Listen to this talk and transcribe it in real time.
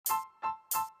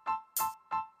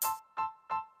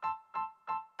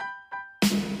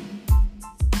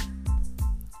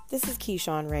This is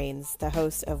Keyshawn Rains, the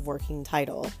host of Working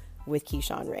Title with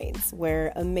Keyshawn Rains,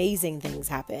 where amazing things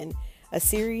happen. A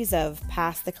series of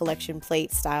pass the collection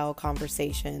plate style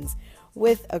conversations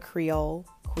with a Creole,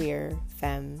 queer,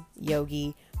 femme,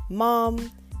 yogi,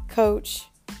 mom, coach,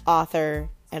 author,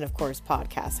 and of course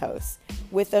podcast host,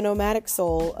 with a nomadic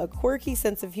soul, a quirky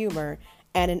sense of humor,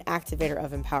 and an activator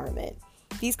of empowerment.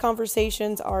 These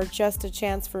conversations are just a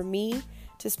chance for me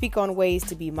to speak on ways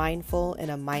to be mindful in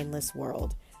a mindless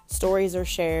world. Stories are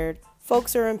shared,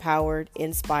 folks are empowered,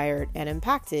 inspired, and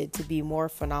impacted to be more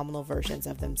phenomenal versions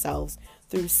of themselves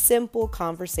through simple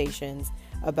conversations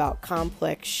about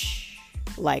complex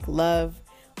like love,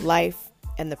 life,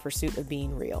 and the pursuit of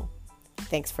being real.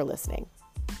 Thanks for listening.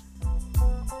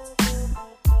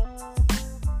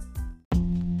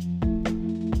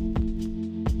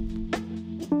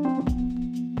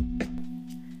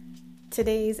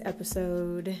 Today's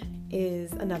episode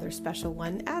is another special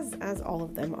one, as all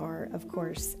of them are, of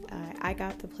course. I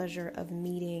got the pleasure of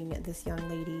meeting this young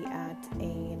lady at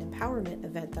an empowerment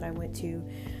event that I went to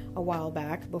a while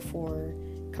back before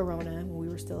Corona. We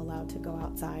were still allowed to go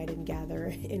outside and gather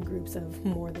in groups of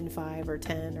more than 5 or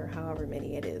 10 or however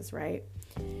many it is, right?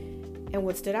 And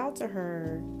what stood out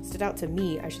to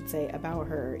me, I should say, about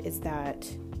her is that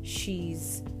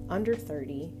she's under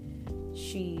 30.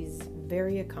 She's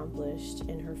very accomplished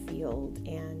in her field,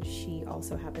 and she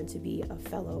also happened to be a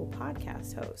fellow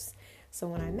podcast host. So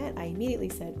when I met, I immediately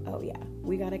said, oh yeah,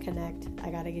 we got to connect. I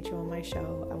got to get you on my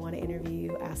show. I want to interview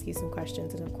you, ask you some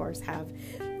questions, and of course have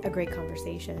a great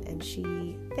conversation. And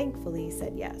she thankfully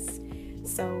said yes.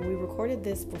 So we recorded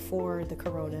this before the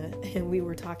Corona, and we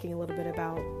were talking a little bit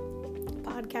about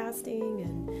podcasting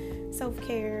and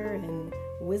self-care and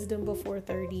wisdom before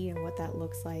 30 and what that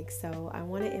looks like. So I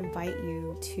want to invite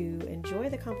you to enjoy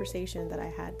the conversation that I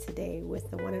had today with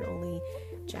the one and only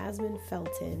Jasmine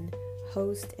Felton,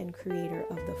 host and creator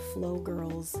of the Flow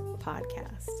Girls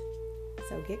podcast.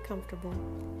 So get comfortable,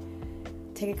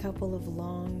 take a couple of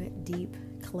long, deep,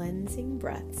 cleansing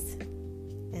breaths,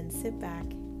 and sit back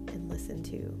and listen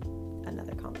to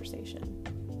another conversation.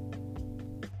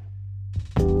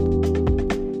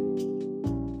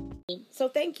 So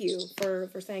thank you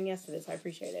for saying yes to this. I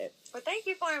appreciate it. Well, thank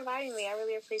you for inviting me. I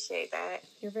really appreciate that.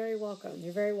 You're very welcome.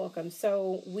 You're very welcome.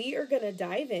 So we are going to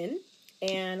dive in,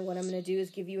 and what I'm going to do is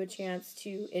give you a chance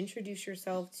to introduce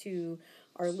yourself to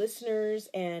our listeners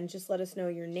and just let us know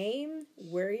your name,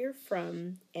 where you're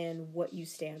from, and what you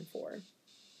stand for.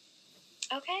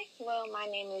 Okay. Well, my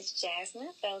name is Jasmine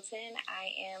Felton.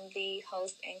 I am the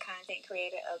host and content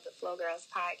creator of the Flow Girls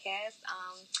podcast.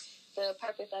 The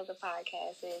purpose of the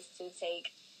podcast is to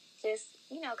take just,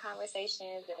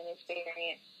 conversations and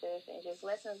experiences and just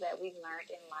lessons that we've learned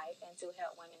in life and to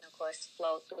help women, of course,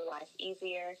 flow through life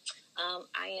easier.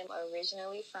 I am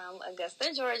originally from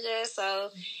Augusta, Georgia,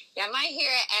 so y'all might hear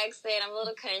an accent. I'm a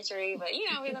little country, but,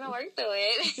 we're going to work through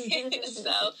it.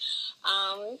 So,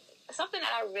 something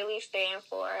that I really stand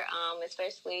for,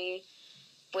 especially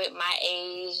with my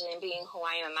age and being who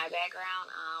I am in my background,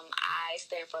 I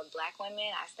stand for Black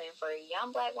women, I stand for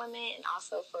young Black women, and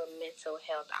also for mental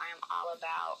health. I am all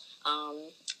about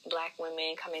Black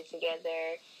women coming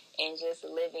together and just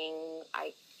living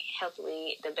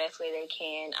healthily the best way they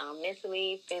can,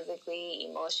 mentally, physically,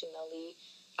 emotionally,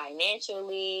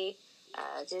 financially,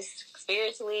 just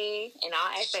spiritually, in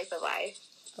all aspects of life.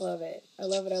 I love it. I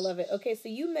love it. I love it. Okay, so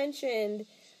you mentioned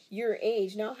your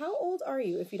age. Now, how old are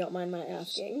you, if you don't mind my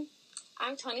asking?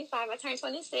 I'm 25. I turned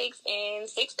 26 in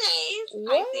 6 days. Whoa!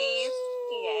 Pisces.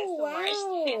 Yes, wow. March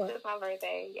 10th is my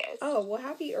birthday. Yes. Oh, well,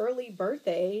 happy early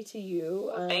birthday to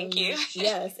you. Well, thank you.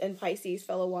 Yes, and Pisces,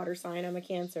 fellow water sign. I'm a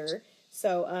Cancer.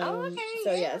 So, okay.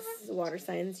 So yeah. yes, water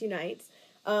signs unites.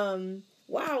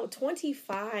 Wow,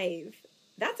 25.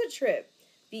 That's a trip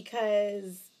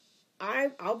because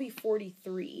I'll be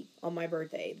 43 on my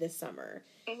birthday this summer.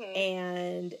 Mm-hmm.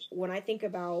 And when I think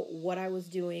about what I was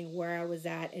doing, where I was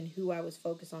at, and who I was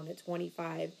focused on at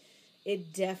 25,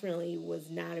 it definitely was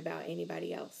not about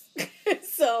anybody else.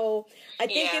 So I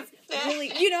think it's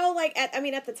really,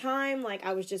 at the time,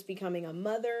 I was just becoming a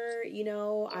mother,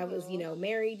 mm-hmm. I was,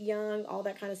 married young, all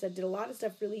that kind of stuff, did a lot of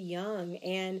stuff really young,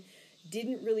 and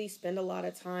didn't really spend a lot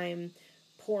of time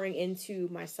pouring into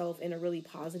myself in a really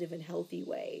positive and healthy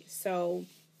way. So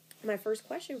my first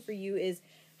question for you is,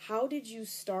 how did you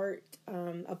start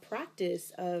a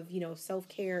practice of,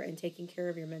 self-care and taking care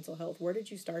of your mental health? Where did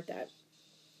you start that?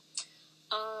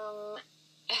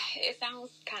 It sounds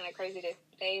kind of crazy to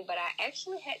say, but I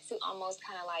actually had to almost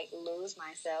kind of lose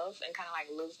myself and kind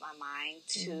of lose my mind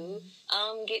to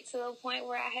get to a point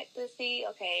where I had to see,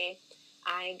 okay,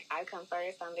 I come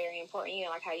first. I'm very important.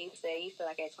 Like how you say, you feel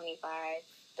like at 25,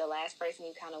 the last person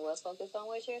you kind of was focused on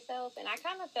was yourself. And I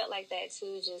kind of felt like that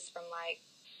too, just from like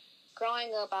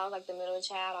growing up. I was like the middle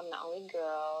child. I'm the only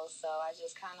girl, so I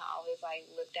just kind of always like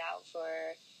looked out for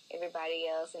everybody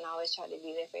else, and I always tried to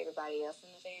be there for everybody else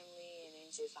in the family, and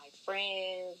then just like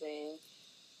friends and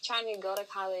trying to go to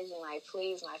college and like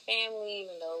please my family,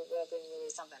 even though it wasn't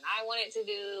really something I wanted to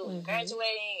do, and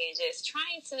graduating and just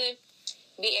trying to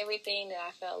be everything that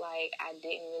I felt like I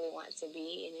didn't really want to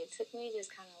be. And it took me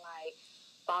just kind of like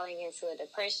falling into a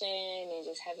depression and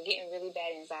just getting really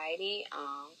bad anxiety.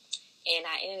 And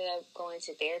I ended up going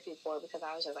to therapy for it because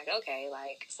I was just like, okay,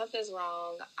 like something's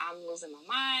wrong. I'm losing my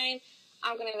mind.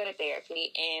 I'm going to go to therapy.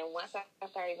 And once I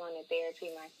started going to therapy,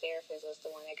 my therapist was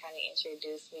the one that kind of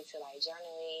introduced me to like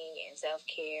journaling and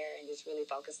self-care and just really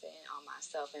focusing on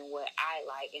myself and what I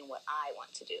like and what I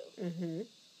want to do. Mm-hmm.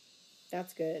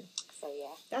 That's good. So,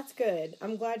 yeah. That's good.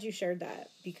 I'm glad you shared that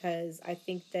because I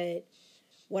think that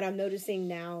what I'm noticing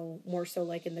now, more so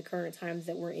like in the current times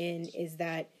that we're in, is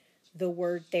that the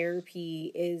word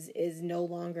therapy is no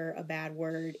longer a bad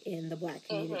word in the Black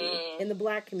community, in the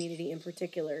Black community in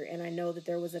particular. And I know that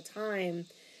there was a time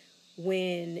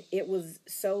when it was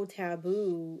so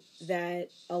taboo that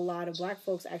a lot of Black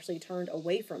folks actually turned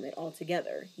away from it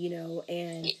altogether, you know,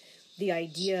 and the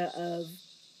idea of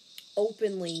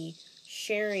openly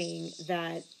sharing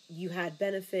that you had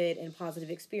benefit and positive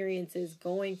experiences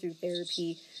going through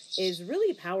therapy is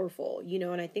really powerful, you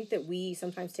know, and I think that we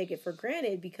sometimes take it for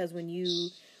granted because when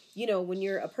when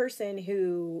you're a person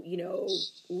who, you know,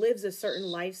 lives a certain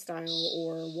lifestyle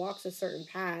or walks a certain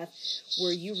path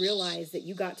where you realize that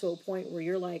you got to a point where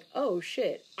you're like, oh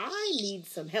shit, I need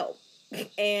some help.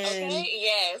 And okay,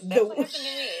 yes, that's what happened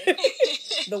to me.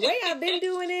 The way I've been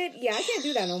doing it, yeah, I can't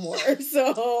do that no more.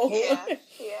 So yeah.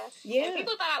 And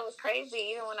people thought I was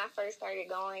crazy even when I first started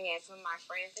going. And some of my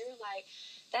friends, they were like,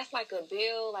 "That's like a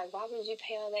bill. Like, why would you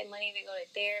pay all that money to go to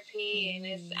therapy?" And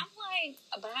I'm like,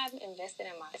 "But I've invested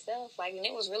in myself. Like, and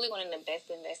it was really one of the best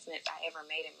investments I ever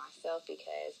made in myself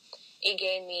because it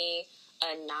gave me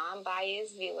a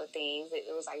non-biased view of things. It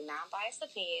was like non-biased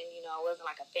opinion. You know, it wasn't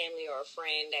like a family or a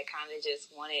friend that kind of just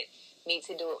wanted me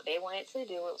to do what they wanted to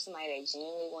do. It was somebody that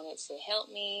genuinely wanted to help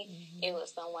me. It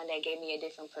was someone that gave me a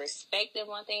different perspective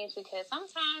on things because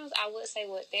sometimes I would say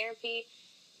with therapy,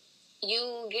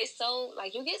 you get so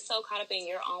caught up in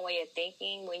your own way of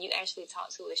thinking when you actually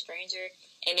talk to a stranger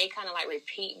and they kind of like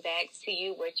repeat back to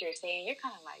you what you're saying. You're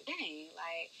kind of like, dang,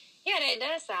 like, yeah, that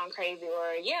does sound crazy,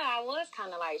 or yeah, I was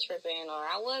kind of like tripping, or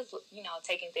I was, you know,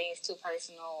 taking things too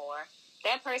personal, or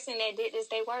that person that did this,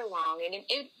 they were wrong. And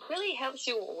it really helps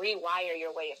you rewire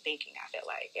your way of thinking, I feel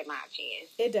like, in my opinion.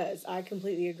 It does. I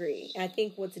completely agree. I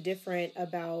think what's different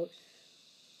about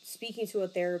speaking to a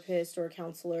therapist or a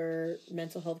counselor,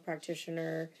 mental health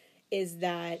practitioner, is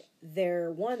that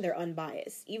they're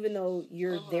unbiased. Even though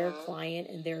you're their client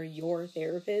and they're your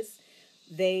therapist,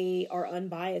 they are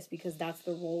unbiased because that's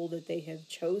the role that they have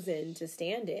chosen to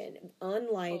stand in.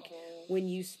 Unlike when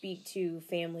you speak to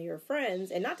family or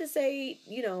friends, and not to say,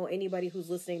 you know, anybody who's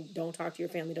listening, don't talk to your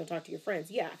family, don't talk to your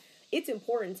friends. Yeah, it's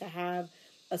important to have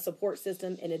a support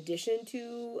system in addition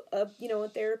to a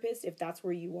therapist if that's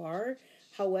where you are.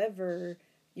 However,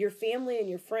 your family and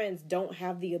your friends don't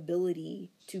have the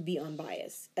ability to be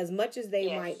unbiased. As much as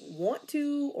they might want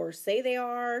to or say they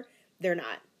are, they're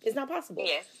not. It's not possible.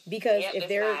 Yes. Because if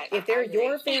they're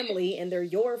your family and they're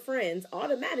your friends,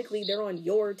 automatically they're on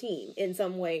your team in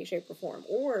some way, shape, or form.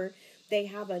 Or they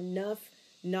have enough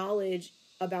knowledge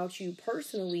about you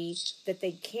personally that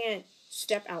they can't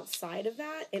step outside of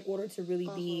that in order to really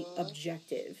be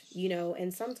objective, you know?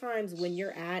 And sometimes when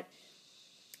you're at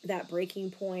that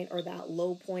breaking point or that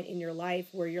low point in your life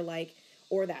where you're like,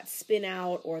 or that spin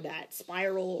out or that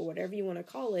spiral or whatever you want to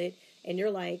call it, and you're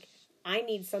like, I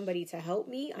need somebody to help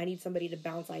me. I need somebody to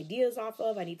bounce ideas off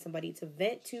of. I need somebody to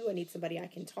vent to. I need somebody I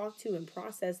can talk to and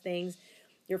process things.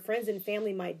 Your friends and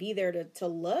family might be there to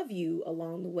love you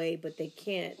along the way, but they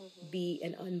can't be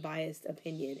an unbiased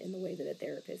opinion in the way that a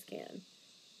therapist can.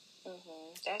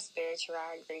 That's very true.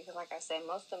 I agree. Because like I said,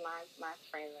 most of my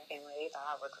friends and family, they thought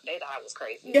I was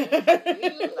crazy.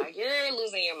 Like, you're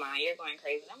losing your mind. You're going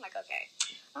crazy. And I'm like, okay,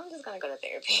 I'm just going to go to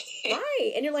therapy.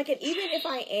 Right. And you're like, and even if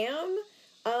I am,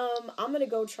 I'm going to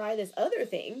go try this other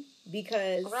thing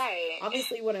because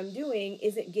obviously what I'm doing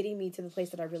isn't getting me to the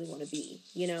place that I really want to be,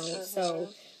 you know?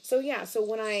 So yeah, so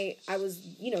when I was,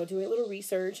 you know, doing a little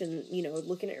research and, you know,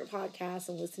 looking at your podcast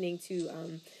and listening to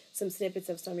some snippets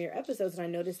of some of your episodes, and I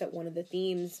noticed that one of the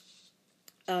themes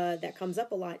that comes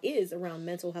up a lot is around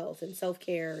mental health and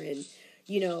self-care and,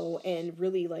 you know, and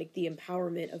really like the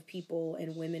empowerment of people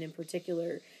and women in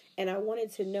particular. And I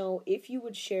wanted to know if you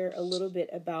would share a little bit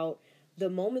about the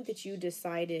moment that you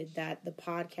decided that the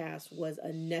podcast was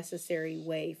a necessary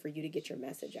way for you to get your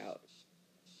message out?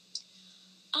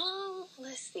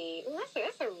 Let's see.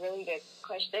 That's a really good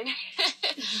question.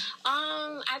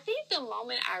 I think the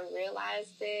moment I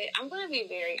realized it, I'm going to be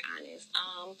very honest.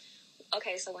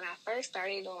 Okay, so when I first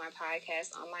started doing my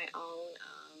podcast on my own,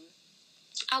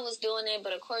 I was doing it,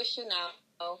 but of course, you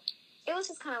know, it was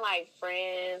just kind of like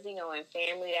friends, you know, and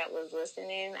family that was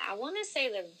listening. I want to say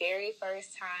the very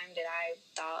first time that I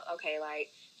thought, okay, like,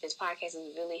 this podcast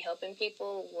is really helping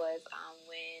people was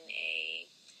when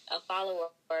a follower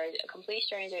or a complete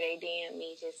stranger, they DM'd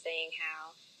me just saying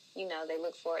how, you know, they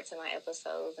look forward to my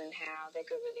episodes and how they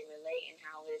could really relate and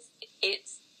how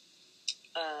it's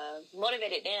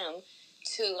motivated them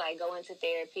to, like, go into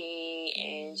therapy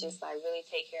and just, like, really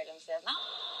take care of themselves. Not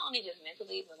only just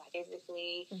mentally, but, like,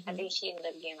 physically. I think she ended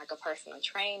up getting, like, a personal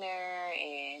trainer,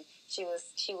 and she was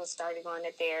started going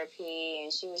to therapy,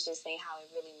 and she was just saying how it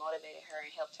really motivated her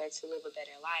and helped her to live a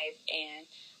better life. And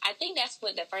I think that's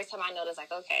what the first time I noticed,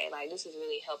 like, okay, like, this is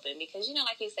really helping. Because, you know,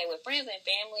 like you say, with friends and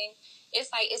family, it's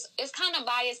like, it's kind of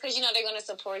biased because, you know, they're going to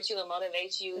support you and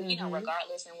motivate you, you know,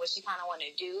 regardless in what you kind of want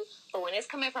to do. But when it's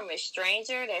coming from a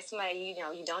stranger, that's somebody, you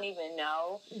know, you don't even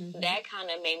know, that kind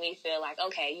of made me feel like,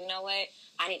 okay, you know what?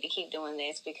 I need to keep doing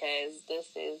this because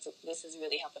this is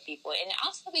really helping people. And it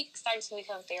also started to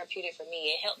become therapeutic for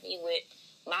me. It helped me with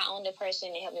my own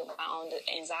depression. It helped me with my own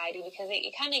anxiety because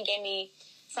it kind of gave me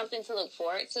something to look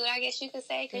forward to, I guess you could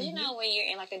say. Because, you know, when you're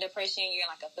in, like, a depression, you're,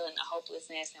 like, a feeling of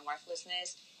hopelessness and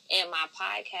worthlessness. And my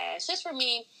podcast, just for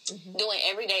me, doing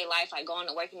everyday life, like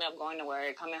waking up, going to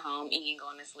work, coming home, eating,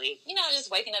 going to sleep. You know, just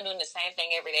waking up doing the same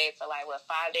thing every day for, like,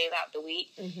 5 days out the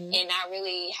week. And not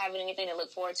really having anything to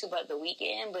look forward to but the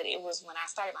weekend. But it was when I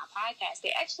started my podcast,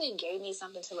 it actually gave me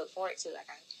something to look forward to. Like,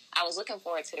 I was looking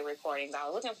forward to the recordings. I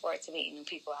was looking forward to meeting new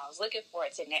people. I was looking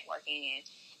forward to networking and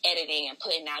editing and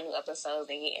putting out new episodes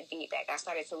and getting feedback. I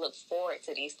started to look forward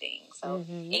to these things. So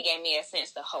it gave me a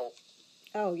sense of hope.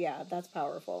 Oh, yeah, that's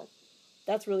powerful.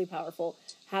 That's really powerful.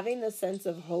 Having the sense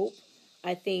of hope,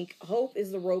 I think hope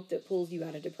is the rope that pulls you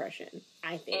out of depression,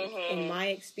 I think. In my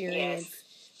experience,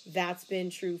 that's been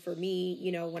true for me.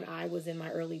 You know, when I was in my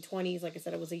early 20s, like I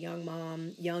said, I was a young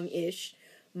mom, young-ish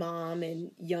mom,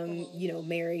 and young, you know,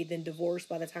 married, then divorced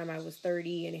by the time I was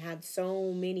 30, and had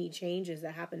so many changes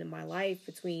that happened in my life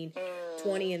between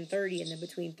 20 and 30, and then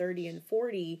between 30 and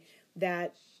 40,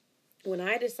 that when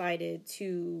I decided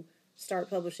to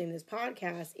start publishing this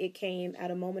podcast, it came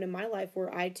at a moment in my life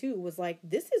where I too was like,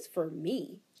 this is for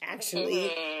me,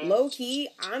 actually. Low key,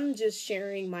 I'm just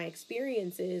sharing my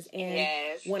experiences. And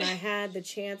when I had the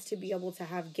chance to be able to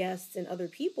have guests and other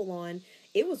people on,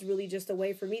 it was really just a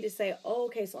way for me to say, oh,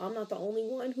 okay, so I'm not the only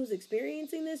one who's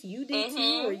experiencing this. You did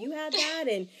too, or you had that,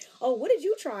 and oh, what did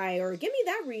you try? Or give me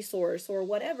that resource or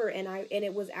whatever. And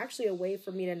it was actually a way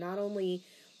for me to not only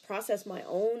process my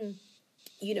own,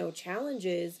 you know,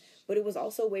 challenges, but it was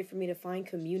also a way for me to find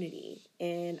community.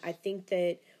 And I think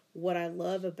that what I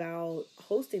love about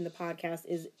hosting the podcast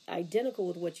is identical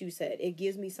with what you said. It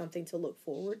gives me something to look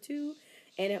forward to.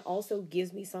 And it also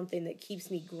gives me something that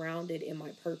keeps me grounded in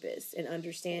my purpose and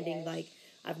understanding, like,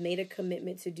 I've made a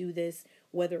commitment to do this,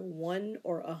 whether 1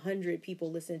 or 100 people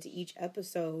listen to each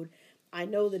episode. I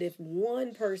know that if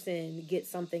one person gets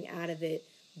something out of it,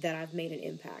 that I've made an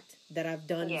impact, that I've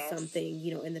done something,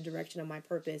 you know, in the direction of my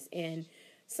purpose. And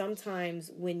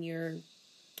sometimes when you're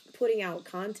putting out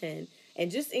content, and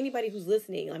just anybody who's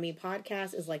listening, I mean,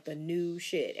 podcast is like the new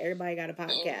shit. Everybody got a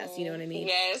podcast, you know what I mean?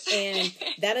 Yes. And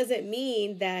that doesn't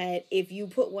mean that if you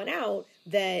put one out,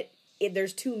 that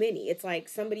there's too many. It's like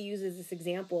somebody uses this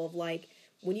example of, like,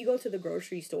 when you go to the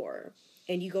grocery store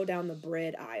and you go down the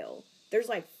bread aisle, there's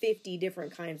like 50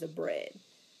 different kinds of bread.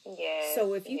 Yes.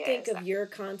 So if you think of your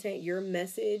content, your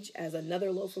message as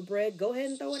another loaf of bread, go ahead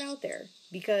and throw it out there,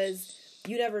 because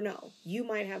you never know. You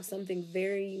might have something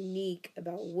very unique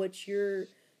about what you're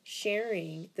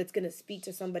sharing that's going to speak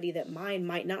to somebody that mine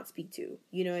might not speak to.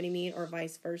 You know what I mean? Or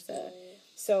vice versa.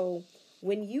 So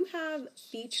when you have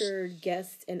featured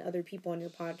guests and other people on your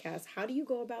podcast, how do you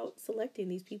go about selecting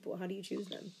these people? How do you choose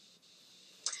them?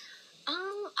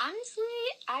 Honestly,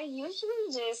 I usually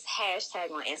just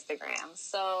hashtag on Instagram.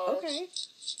 So okay.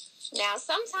 Now,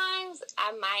 sometimes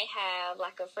I might have,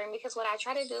 like, a friend, because what I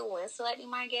try to do when selecting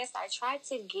my guests, I try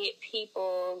to get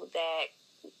people that,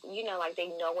 you know, like, they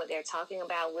know what they're talking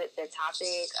about with their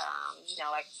topic. You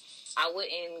know, like, I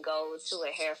wouldn't go to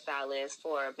a hairstylist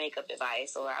for makeup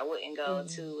advice, or I wouldn't go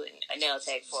to a nail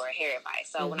tech for hair advice.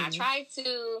 So when I try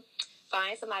to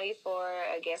find somebody for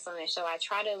a guest on the show, I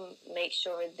try to make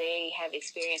sure they have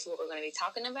experienced what we're going to be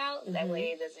talking about. Mm-hmm. That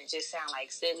way it doesn't just sound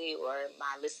like silly, or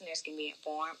my listeners can be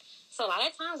informed. So a lot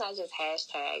of times I just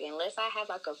hashtag, unless I have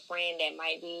like a friend that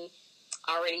might be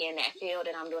already in that field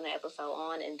and I'm doing an episode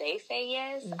on and they say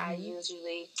yes, mm-hmm. I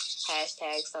usually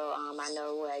hashtag. So I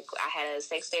know, like, I had a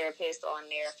sex therapist on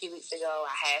there a few weeks ago.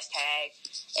 I hashtag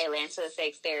Atlanta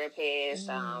sex therapist.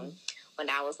 When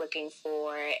I was looking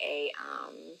for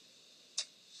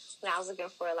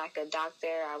like a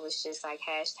doctor, I was just like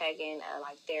hashtagging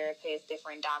like therapists,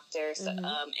 different doctors, mm-hmm.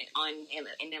 In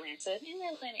the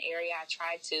Atlanta area. I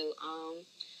try to.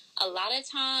 A lot of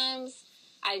times,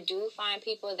 I do find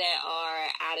people that are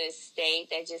out of state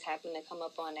that just happen to come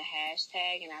up on the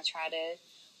hashtag, and I try to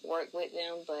work with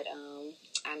them. But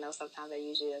I know sometimes that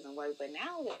usually doesn't work. But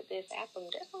now with this app, I'm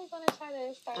definitely going to try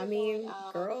to start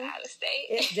girl, out of state.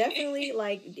 It's definitely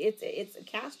like, it's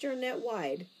cast your net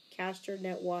wide. Cast your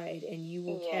net wide, and you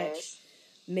will catch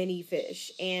many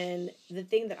fish. And the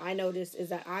thing that I noticed is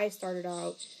that I started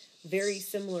out very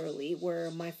similarly,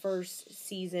 where my first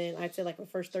season, I'd say like the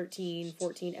first 13,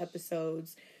 14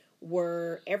 episodes,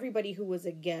 were everybody who was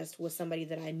a guest was somebody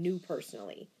that I knew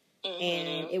personally. Mm-hmm.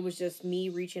 And it was just me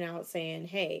reaching out saying,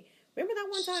 hey, remember that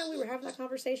one time we were having that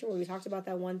conversation where we talked about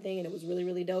that one thing and it was really,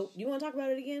 really dope? You want to talk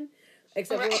about it again?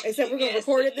 Except we're going to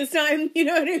record it this time. You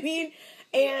know what I mean?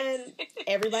 And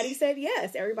everybody said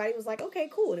yes. Everybody was like, okay,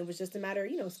 cool. And it was just a matter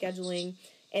of, scheduling.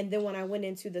 And then when I went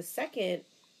into the second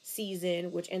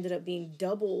season, which ended up being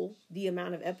double the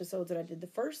amount of episodes that I did the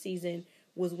first season,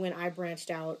 was when I branched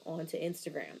out onto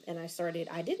Instagram. And I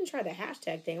didn't try the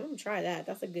hashtag thing. I'm going to try that.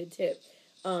 That's a good tip.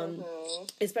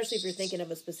 Especially if you're thinking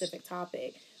of a specific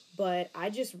topic. But I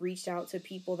just reached out to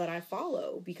people that I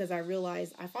follow, because I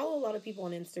realized I follow a lot of people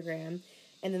on Instagram.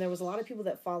 And then there was a lot of people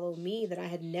that follow me that I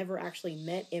had never actually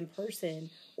met in person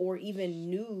or even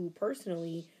knew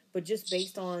personally, but just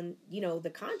based on,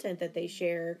 the content that they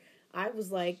share, I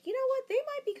was like, you know what, they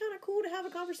might be kind of cool to have a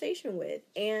conversation with.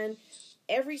 And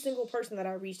every single person that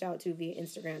I reached out to via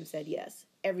Instagram said yes.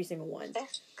 Every single one.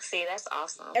 That's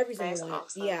awesome. Every single one.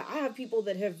 Awesome. Yeah, I have people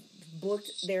that have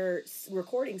booked their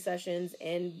recording sessions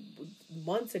and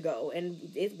months ago, and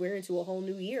we're into a whole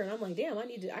new year, and I'm like, damn,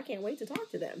 I can't wait to talk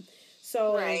to them.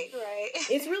 So right.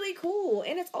 It's really cool.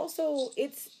 And it's also,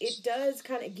 it does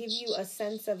kind of give you a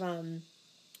sense of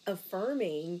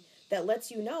affirming that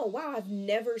lets you know, wow, I've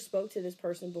never spoke to this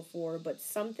person before, but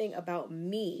something about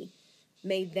me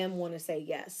made them want to say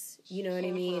yes. You know what I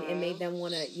mean? It made them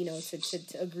want to,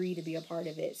 to agree to be a part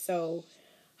of it. So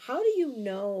how do you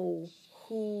know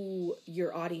who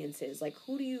your audience is? Like,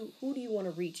 who do you want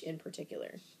to reach in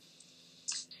particular?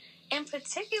 In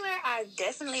particular, I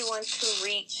definitely want to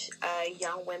reach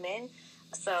young women.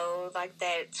 So, like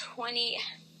that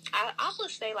I would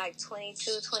say like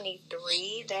 22,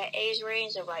 23, that age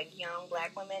range of like young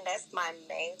Black women. That's my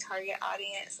main target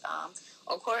audience.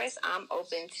 Of course, I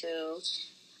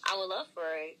would love for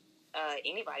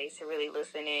anybody to really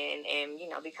listen in and,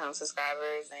 become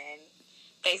subscribers and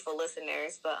faithful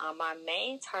listeners. But my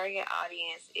main target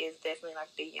audience is definitely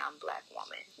like the young Black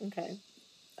woman.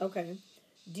 Okay.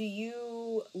 Do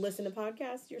you listen to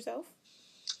podcasts yourself?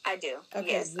 I do. Okay.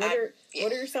 Yes.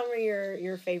 What are some of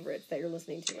your favorites that you're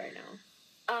listening to right now?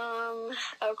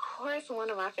 Of course, one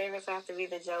of my favorites have to be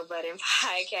the Joe Budden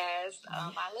podcast.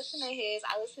 I listen to his.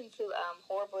 I listen to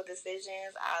Horrible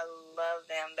Decisions. I love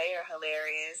them. They are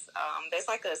hilarious. There's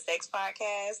like a sex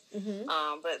podcast,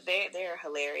 but they're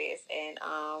hilarious. And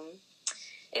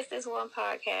it's this one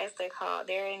podcast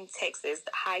they're in Texas,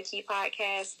 the High Key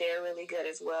Podcast. They're really good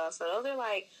as well. So those are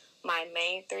like my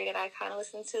main three that I kind of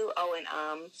listen to. Oh, and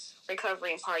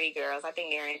Recovering Party Girls. I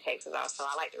think they're in Texas also.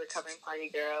 I like the Recovering Party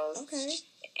Girls. Okay.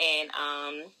 And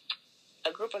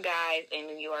a group of guys in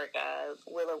New York,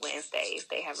 Willow Wednesdays.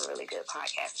 They have a really good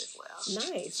podcast as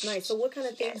well. Nice. So what kind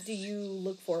of things do you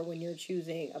look for when you're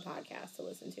choosing a podcast to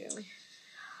listen to?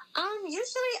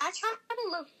 Usually I try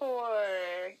to look for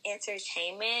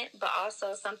entertainment, but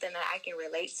also something that I can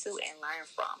relate to and learn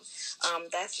from.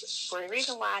 That's the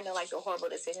reason why I know like the Horrible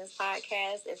Decisions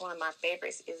podcast is one of my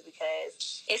favorites, is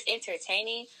because it's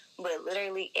entertaining, but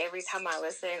literally every time I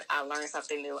listen, I learn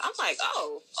something new. I'm like,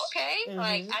 oh, okay.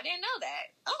 Like, I didn't know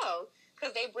that. Oh,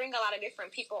 because they bring a lot of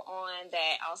different people on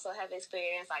that also have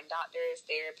experience, like doctors,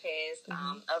 therapists,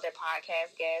 other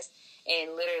podcast guests.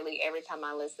 And literally every time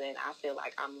I listen, I feel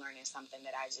like I'm learning something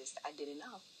that I didn't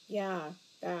know. Yeah,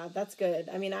 that's good.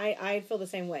 I mean, I feel the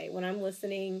same way. When I'm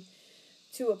listening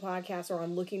to a podcast or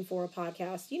I'm looking for a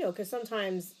podcast, because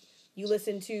sometimes you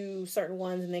listen to certain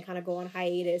ones and they kind of go on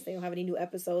hiatus. They don't have any new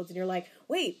episodes. And you're like,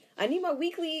 wait, I need my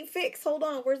weekly fix. Hold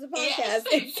on. Where's the podcast? Yes.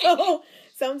 And so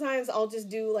sometimes I'll just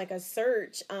do like a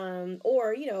search,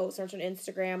 or, search on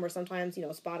Instagram, or sometimes,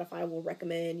 Spotify will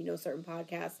recommend, certain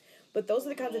podcasts. But those are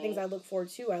the kinds of things I look for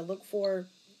too. I look for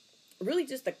really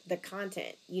just the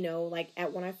content, like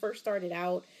when I first started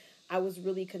out, I was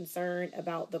really concerned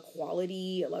about the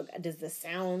quality. Like, does this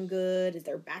sound good? Is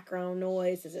there background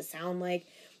noise? Does it sound like,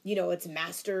 it's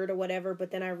mastered or whatever?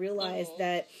 But then I realized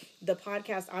that the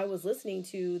podcast I was listening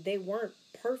to, they weren't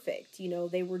perfect.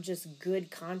 They were just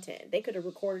good content. They could have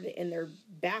recorded it in their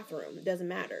bathroom. It doesn't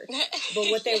matter. But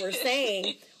what they were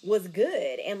saying was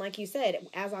good. And like you said,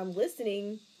 as I'm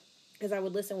listening, because I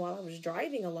would listen while I was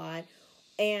driving a lot,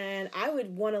 and I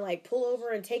would want to like pull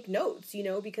over and take notes,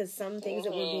 because some things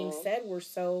that were being said were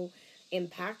so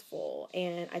impactful.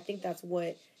 And I think that's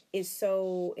what is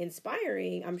so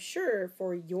inspiring, I'm sure,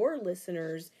 for your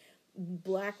listeners,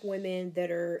 Black women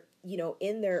that are,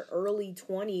 in their early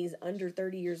 20s, under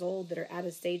 30 years old, that are at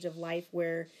a stage of life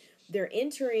where they're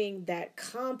entering that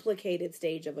complicated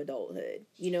stage of adulthood.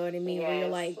 You know what I mean? Yes, where you're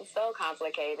like, so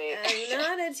complicated. I'm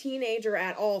not a teenager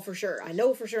at all, for sure. I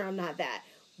know for sure I'm not that.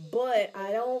 But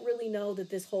I don't really know that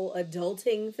this whole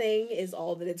adulting thing is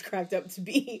all that it's cracked up to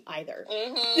be either.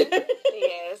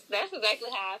 Yes, that's exactly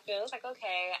how I feel. It's like,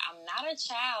 okay, I'm not a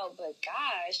child, but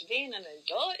gosh, being an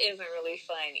adult isn't really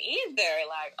fun either.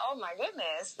 Like, oh my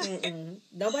goodness.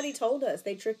 Nobody told us.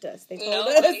 They tricked us. They told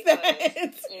Nobody us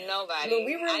that. Nobody. When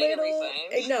we were little.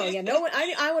 No, yeah, no one.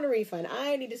 I want a refund.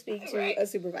 I need to speak to a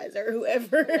supervisor,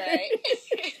 whoever. Right.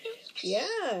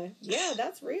 Yeah,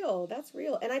 that's real. That's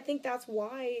real. And I think that's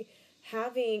why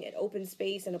having an open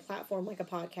space and a platform like a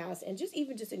podcast, and just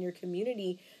even just in your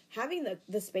community, having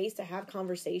the space to have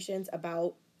conversations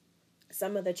about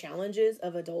some of the challenges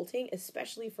of adulting,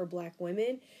 especially for Black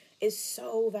women, is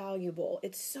so valuable.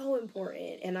 It's so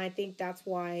important. And I think that's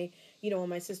why, when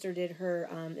my sister did her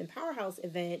Empower House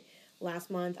event last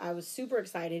month, I was super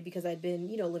excited because I'd been,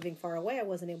 living far away. I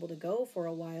wasn't able to go for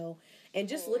a while. And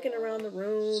just looking around the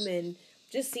room and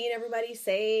just seeing everybody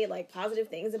say like positive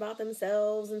things about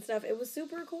themselves and stuff, it was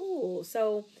super cool.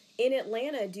 So in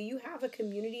Atlanta, do you have a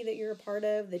community that you're a part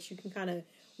of that you can kind of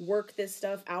work this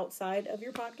stuff outside of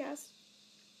your podcast?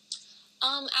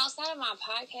 Outside of my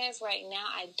podcast right now,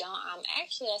 I don't.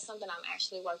 That's something I'm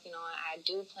actually working on. I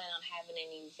do plan on having an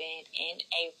event in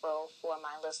April for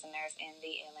my listeners in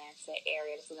the Atlanta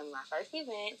area. This is going to be my first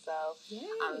event, so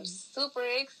I'm super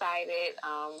excited.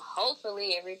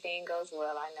 Hopefully everything goes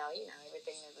well. I know,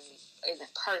 everything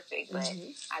isn't perfect, but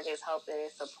I just hope that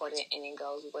it's supported and it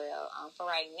goes well. For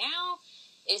right now,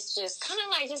 it's just kind of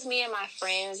like just me and my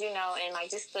friends, and like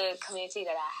just the community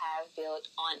that I have built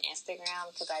on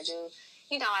Instagram, because I do,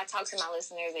 I talk to my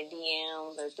listeners at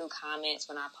DMs or through comments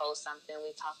when I post something.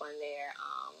 We talk on there.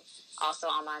 Also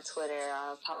on my Twitter,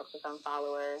 I've talked to some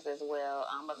followers as well.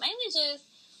 But mainly just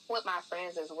with my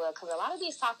friends as well, because a lot of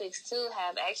these topics too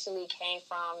have actually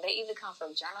they either come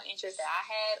from journal entries that I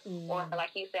had, or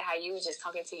like you said, how you were just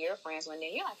talking to your friends one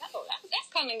day. You're like, oh,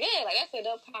 that's coming good. Like, that's a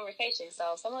dope conversation.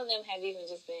 So some of them have even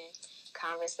just been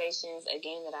conversations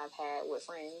again that I've had with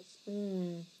friends.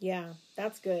 Yeah,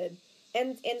 that's good.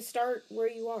 And start where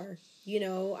you are.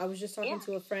 I was just talking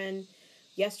to a friend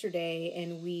yesterday,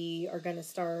 and we are going to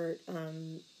start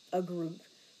a group,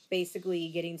 basically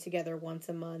getting together once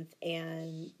a month,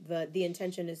 and the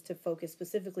intention is to focus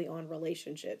specifically on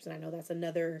relationships. And I know that's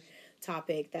another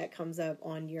topic that comes up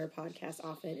on your podcast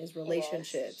often, is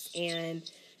relationships. Yes.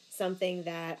 And something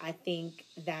that I think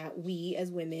that we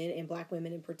as women, and Black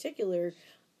women in particular,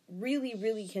 really,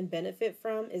 really can benefit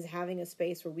from is having a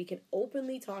space where we can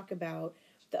openly talk about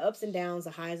the ups and downs,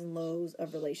 the highs and lows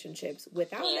of relationships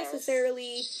without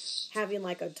necessarily having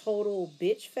like a total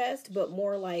bitch fest, but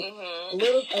more like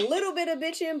a little bit of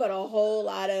bitching, but a whole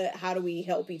lot of how do we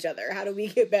help each other? How do we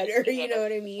get better? You know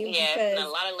what I mean? Yes, and a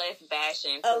lot of less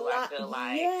bashing too, I feel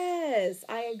like. Yes,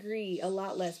 I agree. A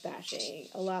lot less bashing.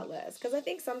 A lot less. Because I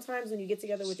think sometimes when you get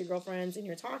together with your girlfriends and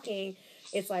you're talking,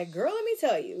 it's like, girl, let me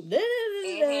tell you. And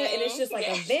it's just like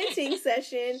a venting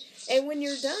session. And when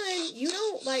you're done, you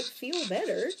don't like feel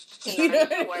better. You know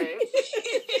what I mean?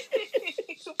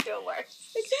 You feel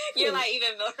worse. Exactly. You're like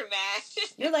even more mad.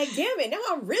 You're like, damn it, now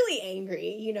I'm really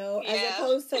angry, as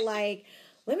opposed to like,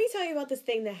 let me tell you about this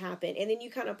thing that happened. And then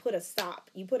you kind of put a stop.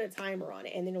 You put a timer on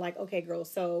it. And then you're like, okay, girl,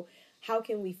 so how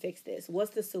can we fix this?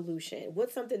 What's the solution?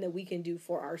 What's something that we can do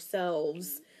for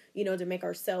ourselves to make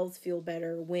ourselves feel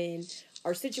better when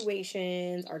our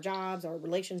situations, our jobs, our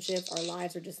relationships, our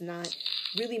lives are just not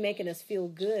really making us feel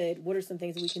good. What are some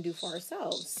things that we can do for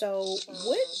ourselves? So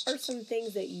what are some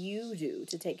things that you do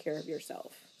to take care of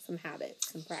yourself? Some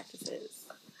habits, some practices?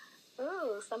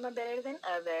 Ooh, some are better than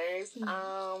others.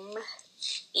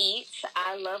 Eat.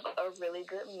 I love a really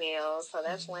good meal, so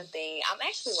that's one thing. I'm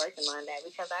actually working on that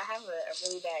because I have a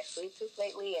really bad sweet tooth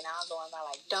lately, and I'll go and buy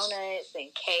like donuts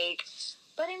and cake,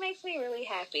 but it makes me really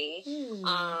happy.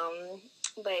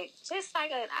 But just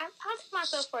like I'll take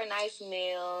myself for a nice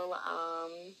meal.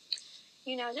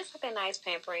 Just like a nice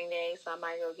pampering day. So I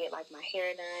might go get like my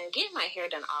hair done. Getting my hair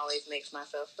done always makes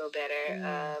myself feel better.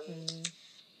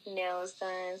 Nails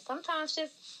done. Sometimes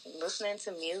just listening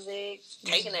to music,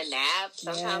 taking a nap.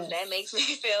 Sometimes that makes me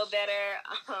feel better.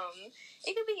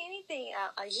 It could be anything.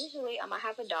 I usually I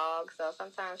have a dog, so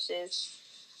sometimes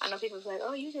I know people are like,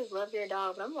 oh, you just love your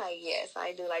dog, but I'm like, yes,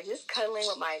 I do. Like just cuddling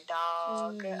with my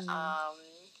dog,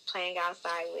 playing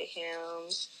outside with him,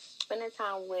 spending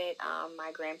time with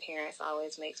my grandparents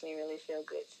always makes me really feel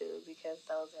good too, because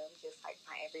those are just like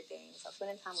my everything. So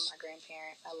spending time with my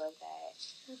grandparents, I love that.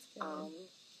 That's good.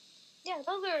 Yeah,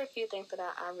 those are a few things that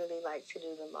I really like to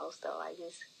do the most, though. I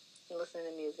just listen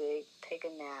to music, take a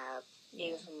nap,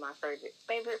 eat some of my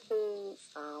favorite foods,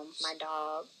 my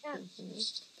dog. Yeah.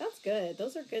 That's good.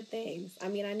 Those are good things. I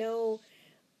mean, I know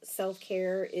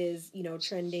self-care is,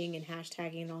 trending and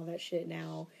hashtagging and all that shit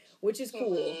now, which is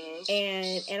cool.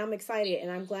 And I'm excited,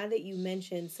 and I'm glad that you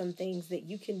mentioned some things that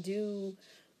you can do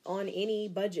on any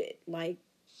budget, like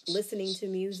listening to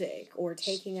music or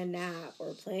taking a nap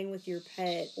or playing with your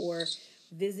pet or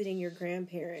visiting your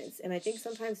grandparents. And I think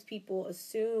sometimes people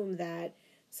assume that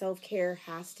self-care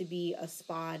has to be a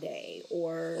spa day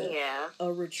or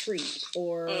a retreat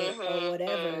or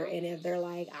whatever. And if they're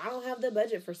like, I don't have the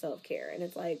budget for self-care. And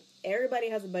it's like,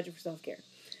 everybody has a budget for self-care.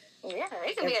 Yeah,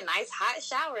 it can be a nice hot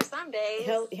shower some days.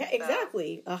 Hell, yeah,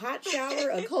 exactly. A hot shower,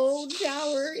 a cold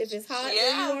shower, if it's hot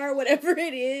where you are, whatever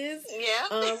it is.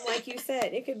 Yeah. Like you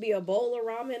said, it could be a bowl of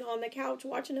ramen on the couch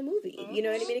watching a movie. You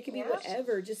know what I mean? It could be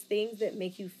whatever. Just things that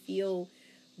make you feel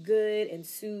good and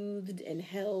soothed and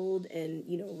held and,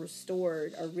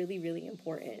 restored are really, really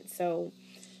important. So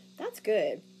that's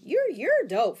good. You're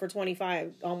dope for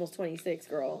 25, almost 26,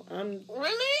 girl. Really?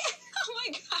 Oh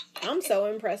my God. I'm so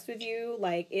impressed with you.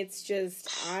 Like, it's just,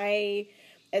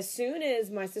 as soon as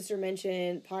my sister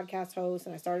mentioned podcast host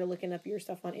and I started looking up your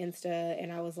stuff on Insta,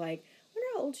 and I was like, I wonder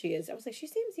how old she is. I was like, she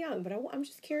seems young, but I'm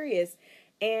just curious.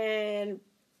 And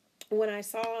when I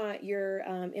saw your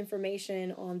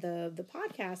information on the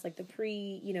podcast, like the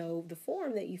the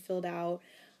form that you filled out,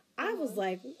 I was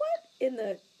like, what in the,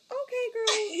 okay,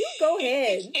 girl, you go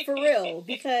ahead, for real.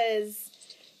 Because,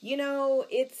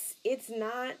 it's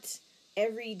not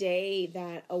every day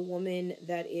that a woman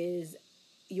that is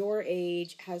your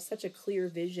age has such a clear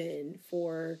vision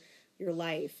for your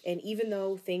life. And even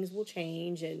though things will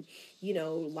change and,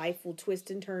 life will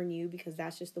twist and turn you, because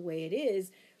that's just the way it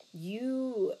is,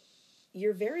 you're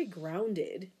very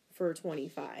grounded for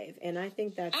 25. And I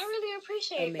think that's I really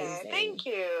appreciate amazing. That. Thank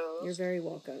you. You're very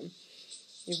welcome.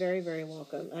 You're very, very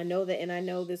welcome. I know that, and I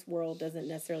know this world doesn't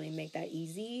necessarily make that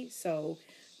easy, so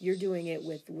you're doing it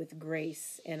with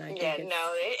grace, and I think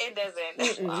it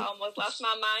doesn't. I almost lost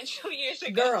my mind 2 years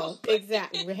ago. Girl,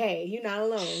 exactly. Hey, you're not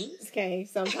alone. Okay,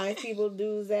 sometimes people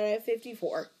do that at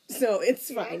 54, so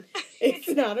it's fine. It's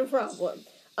not a problem.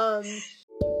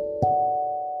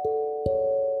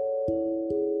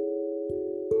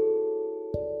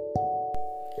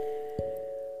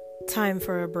 Time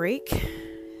for a break.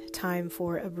 Time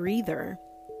for a breather.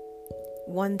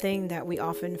 One thing that we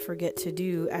often forget to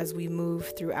do as we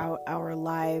move throughout our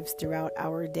lives, throughout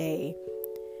our day,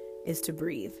 is to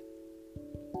breathe.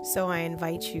 So I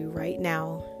invite you right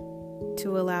now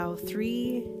to allow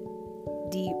 3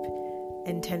 deep,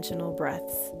 intentional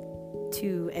breaths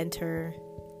to enter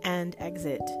and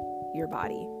exit your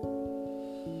body.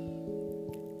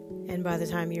 And by the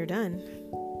time you're done,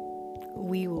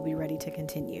 we will be ready to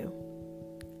continue.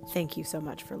 Thank you so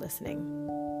much for listening.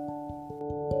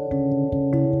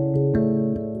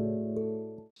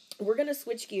 We're going to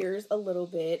switch gears a little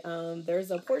bit.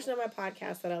 There's a portion of my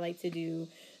podcast that I like to do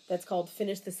that's called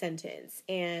Finish the Sentence.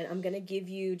 And I'm going to give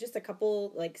you just a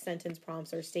couple sentence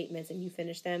prompts or statements, and you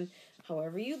finish them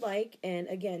however you like. And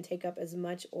again, take up as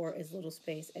much or as little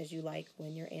space as you like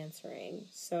when you're answering.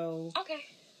 So, okay.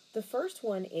 The first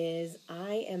one is,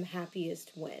 I am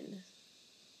happiest when?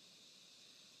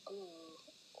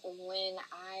 When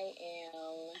I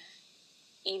am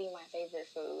eating my favorite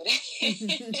food.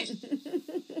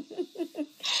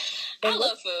 I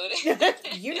love food.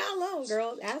 You're not alone,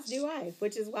 girl. As do I,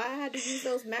 which is why I had to use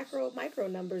those micro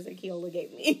numbers that Keola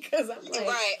gave me, because I'm like...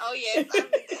 Right. Oh, yes. I'm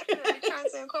definitely trying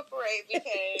to incorporate,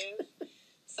 because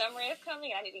summer is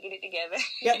coming. I need to get it together.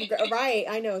 Yep, right.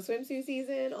 I know. Swimsuit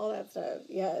season, all that stuff.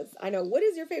 Yes, I know. What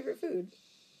is your favorite food?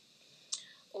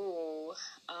 Ooh.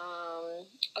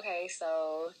 Okay,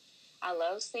 so I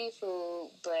love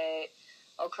seafood, but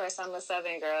of course I'm a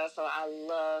Southern girl, so I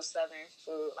love Southern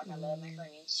food. Like, I love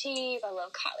macaroni and cheese, I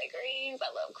love collard greens, I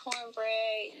love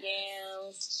cornbread,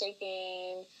 yams,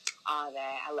 chicken, all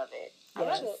that. I love it. I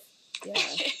love it. Yeah,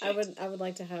 I would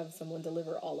like to have someone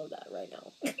deliver all of that right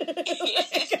now.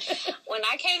 When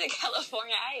I came to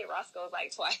California, I ate Roscoe's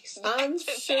like twice. I'm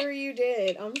sure you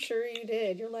did.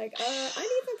 You're like, I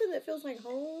need something that feels like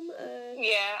home.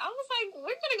 Yeah, I was like, we're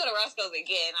going to go to Roscoe's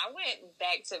again. I went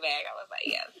back to back. I was like,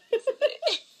 yeah, this is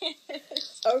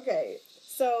it. Okay,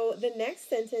 so the next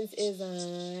sentence is,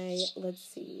 let's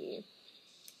see.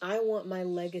 I want my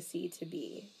legacy to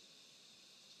be...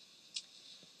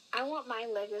 I want my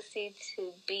legacy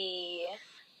to be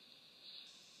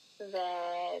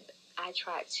that I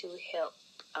try to help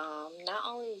not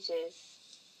only just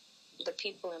the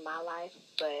people in my life,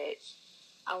 but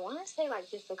I want to say like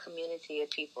just a community of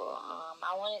people.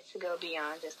 I want it to go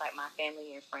beyond just like my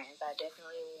family and friends. I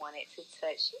definitely want it to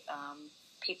touch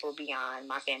people beyond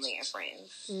my family and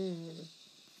friends.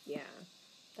 Yeah,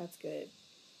 that's good.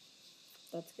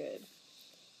 That's good.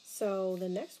 So the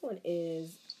next one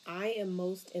is, I am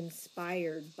most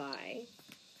inspired by...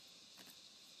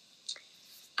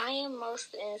 I am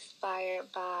most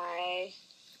inspired by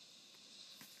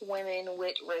women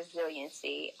with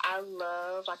resiliency. I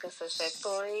love, like, a success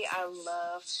story. I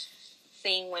love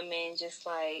seeing women just,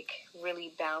 like,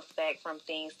 really bounce back from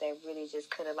things that really just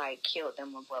could have, like, killed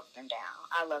them or broke them down.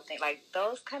 I love things. Like,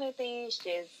 those kind of things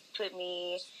just put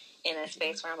me in a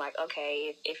space where I'm like,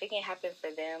 okay, if it can happen for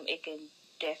them, it can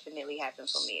definitely happen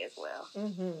for me as well.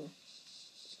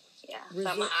 Yeah, so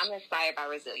I'm inspired by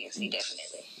resiliency,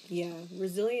 definitely. Yeah,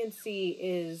 resiliency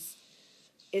is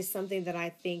something that I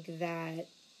think that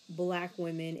Black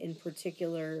women in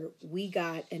particular, we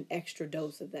got an extra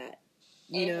dose of that.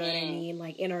 You know what I mean?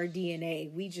 Like, in our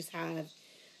DNA, we just have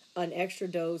an extra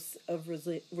dose of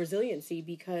resiliency,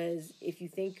 because if you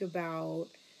think about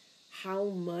how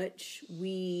much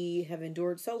we have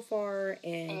endured so far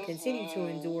and continue to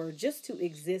endure just to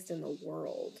exist in the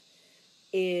world,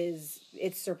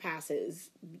 it surpasses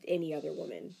any other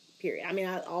woman, period. I mean,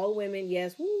 all women,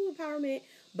 yes, woo, empowerment,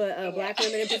 but Black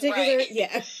women in particular,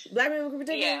 right. Black women in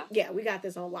particular, we got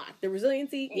this on lock. The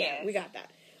resiliency, we got that.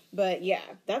 But yeah,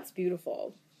 that's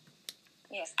beautiful.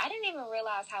 Yes, I didn't even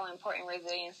realize how important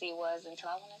resiliency was until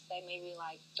I want to say maybe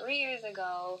like 3 years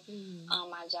ago.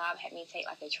 My job had me take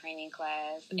like a training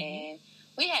class, and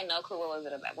we had no clue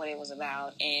what it was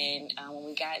about. And when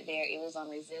we got there, it was on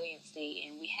resiliency,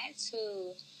 and we had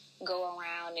to go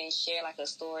around and share like a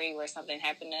story where something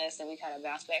happened to us, and we kind of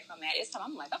bounced back from that. This time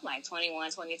I'm like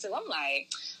 21, 22. I'm like,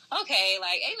 okay,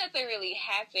 like ain't nothing really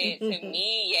happened to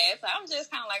me yet. So I'm just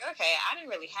kind of like, okay, I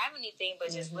didn't really have anything,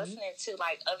 but just listening to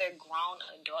like other grown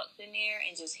adults in there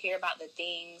and just hear about the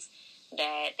things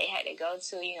that they had to go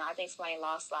to. You know, I think somebody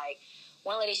lost like,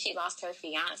 one lady, she lost her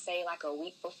fiance like a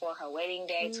week before her wedding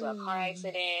day to a car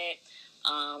accident.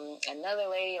 Another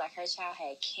lady, like her child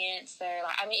had cancer.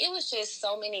 Like, I mean, it was just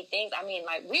so many things. I mean,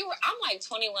 like I'm like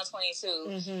 21,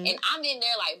 22, and I'm in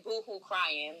there like boo-hoo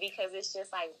crying, because it's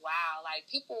just like, wow, like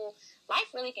life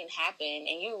really can happen,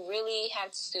 and you really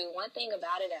have to, one thing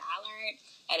about it that I learned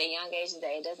at a young age is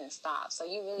that it doesn't stop. So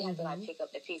you really have to like pick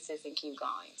up the pieces and keep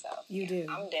going. So you do.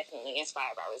 I'm definitely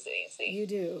inspired by resiliency. You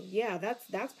do. Yeah,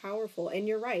 that's powerful. And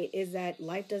you're right, is that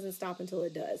life doesn't stop until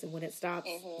it does. And when it stops,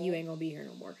 you ain't gonna be here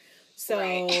no more. So,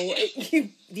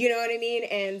 you know what I mean?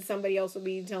 And somebody else will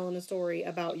be telling a story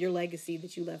about your legacy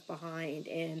that you left behind,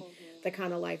 and the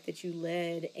kind of life that you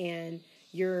led, and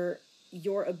your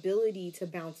ability to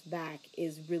bounce back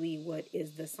is really what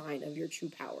is the sign of your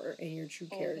true power and your true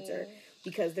character,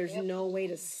 because there's no way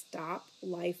to stop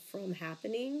life from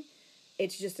happening.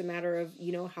 It's just a matter of,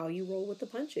 you know, how you roll with the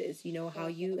punches, you know, how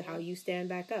you stand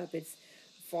back up. It's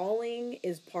falling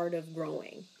is part of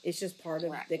growing. It's just part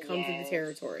of that comes with the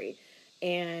territory.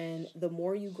 And the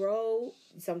more you grow,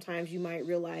 sometimes you might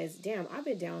realize, damn, I've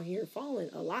been down here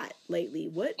falling a lot lately.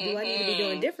 What do I need to be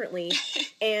doing differently?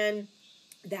 And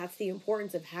that's the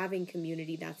importance of having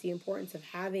community. That's the importance of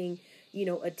having, you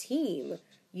know, a team,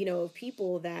 you know, of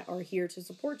people that are here to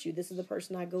support you. This is the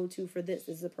person I go to for this.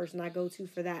 This is the person I go to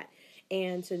for that.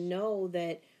 And to know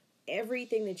that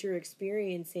everything that you're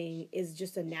experiencing is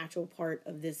just a natural part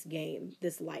of this game,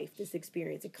 this life, this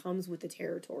experience. It comes with the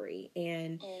territory.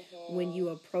 And when you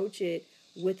approach it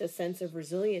with a sense of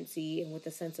resiliency and with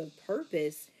a sense of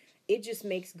purpose, it just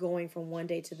makes going from one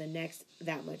day to the next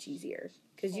that much easier.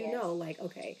 Because you know, like,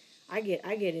 okay, I get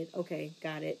it. Okay,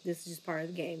 got it. This is just part of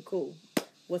the game. Cool.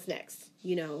 What's next?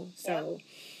 You know, so...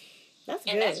 That's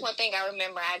good. And that's one thing I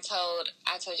remember I told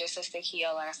your sister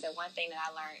Keola. I said one thing that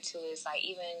I learned too is like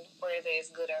even whether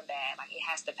it's good or bad, like it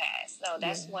has to pass. So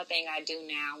that's one thing I do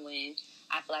now when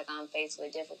I feel like I'm faced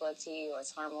with difficulty or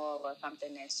turmoil or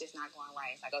something that's just not going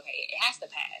right. It's like, okay, it has to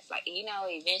pass. Like, you know,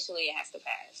 eventually it has to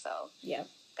pass. So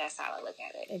that's how I look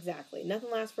at it. Exactly.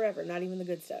 Nothing lasts forever. Not even the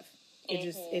good stuff. It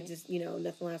just you know,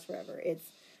 nothing lasts forever.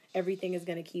 It's everything is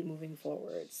going to keep moving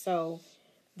forward. So.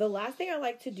 The last thing I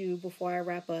like to do before I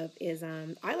wrap up is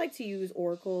I like to use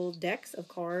Oracle decks of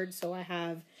cards. So I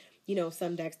have, you know,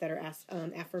 some decks that are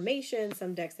affirmations,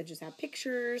 some decks that just have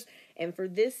pictures. And for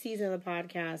this season of the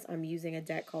podcast, I'm using a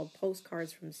deck called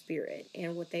Postcards from Spirit.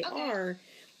 And what they are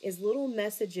is little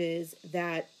messages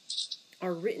that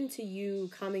are written to you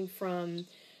coming from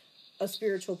a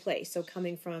spiritual place. So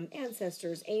coming from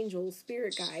ancestors, angels,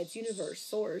 spirit guides, universe,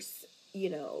 source, you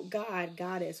know, God,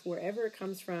 goddess, wherever it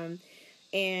comes from.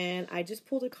 And I just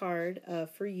pulled a card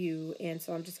for you, and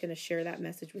so I'm just going to share that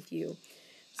message with you.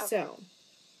 Okay. So,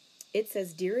 it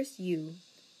says, Dearest you,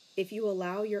 if you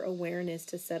allow your awareness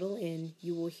to settle in,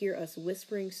 you will hear us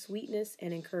whispering sweetness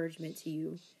and encouragement to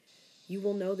you. You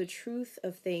will know the truth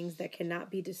of things that cannot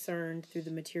be discerned through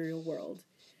the material world.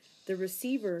 The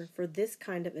receiver for this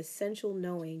kind of essential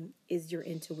knowing is your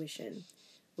intuition,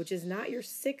 which is not your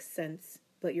sixth sense,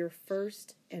 but your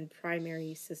first and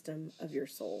primary system of your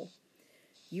soul.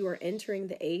 You are entering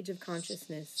the age of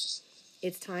consciousness.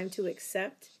 It's time to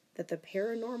accept that the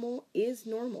paranormal is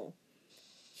normal.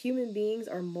 Human beings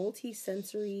are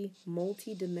multi-sensory,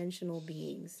 multi-dimensional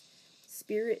beings.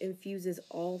 Spirit infuses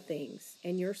all things,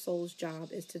 and your soul's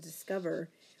job is to discover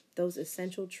those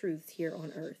essential truths here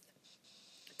on earth.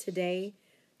 Today,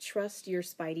 trust your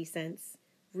spidey sense,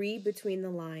 read between the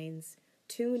lines,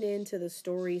 tune in to the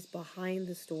stories behind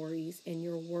the stories, and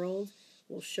your world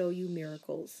will show you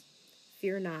miracles.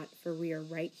 Fear not, for we are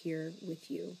right here with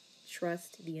you.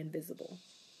 Trust the invisible.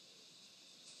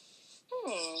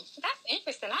 That's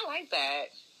interesting. I like that.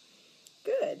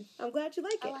 Good. I'm glad you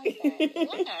like it. I like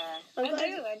that.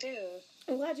 Yeah, I do.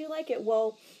 I'm glad you like it.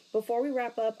 Well, before we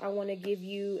wrap up, I want to give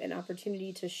you an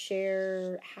opportunity to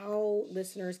share how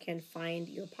listeners can find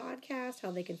your podcast,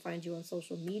 how they can find you on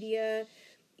social media,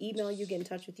 email you, get in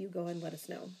touch with you. Go ahead and let us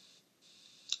know.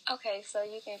 Okay, so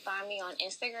you can find me on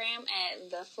Instagram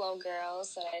at The Flow Girls.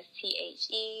 So that's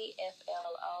TheFlowGirls.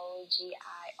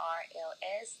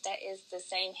 That is the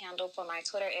same handle for my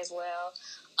Twitter as well.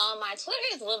 My Twitter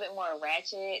is a little bit more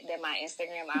ratchet than my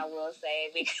Instagram, I will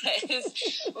say, because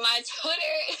my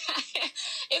Twitter,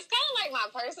 it's kind of like my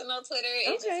personal Twitter.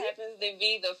 It just happens to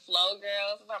be The Flow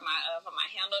Girls for my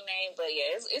handle name. But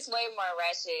yeah, it's way more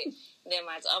ratchet than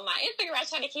my Instagram. I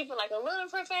try to keep it like a little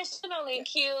professional and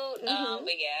cute.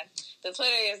 But yeah, the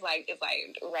Twitter is like, it's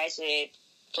like ratchet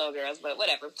Flow Girls, but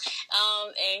whatever.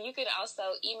 And you can also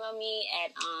email me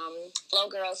at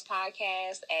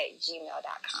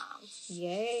flowgirlspodcast@gmail.com.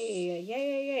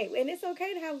 Yay. And it's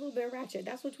okay to have a little bit of ratchet.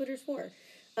 That's what Twitter's for.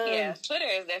 Yeah, Twitter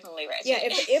is definitely ratchet. Yeah,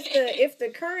 if the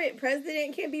current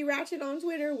president can be ratchet on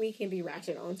Twitter, we can be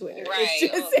ratchet on Twitter.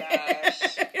 Right.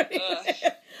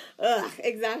 Ugh,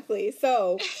 exactly.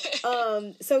 So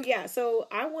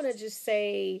I want to just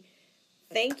say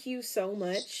thank you so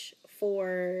much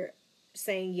for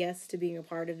saying yes to being a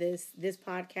part of this. This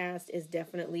podcast is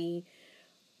definitely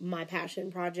my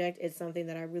passion project. It's something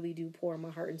that I really do pour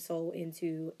my heart and soul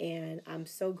into, and I'm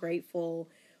so grateful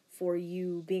for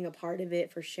you being a part of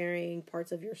it, for sharing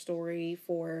parts of your story,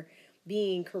 for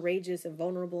being courageous and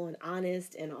vulnerable and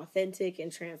honest and authentic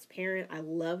and transparent. I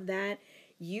love that.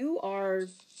 You are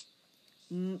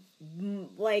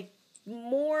like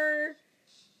more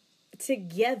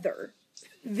together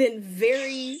than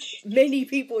very many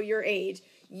people your age.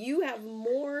 You have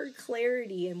more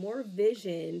clarity and more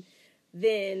vision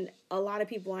than a lot of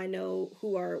people I know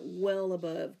who are well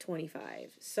above 25.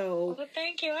 So, well,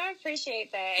 thank you. I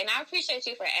appreciate that. And I appreciate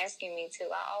you for asking me too.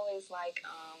 I always like,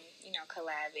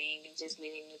 collabing and just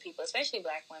meeting new people, especially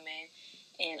Black women.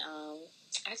 And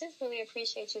I just really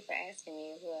appreciate you for asking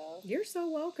me as well. You're so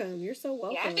welcome. Yeah, I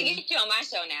have to get you on my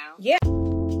show now. Yeah.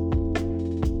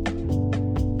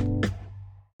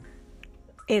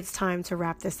 it's time to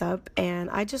wrap this up, and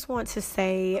I just want to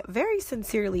say very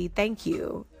sincerely thank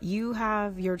you. You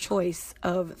have your choice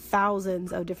of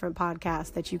thousands of different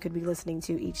podcasts that you could be listening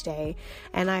to each day,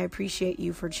 and I appreciate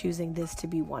you for choosing this to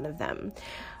be one of them.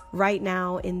 Right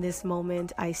now, in this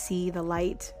moment, I see the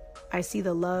light, I see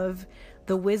the love,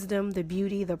 the wisdom, the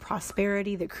beauty, the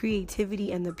prosperity, the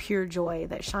creativity, and the pure joy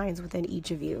that shines within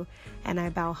each of you, and I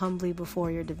bow humbly before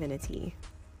your divinity.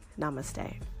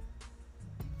 Namaste.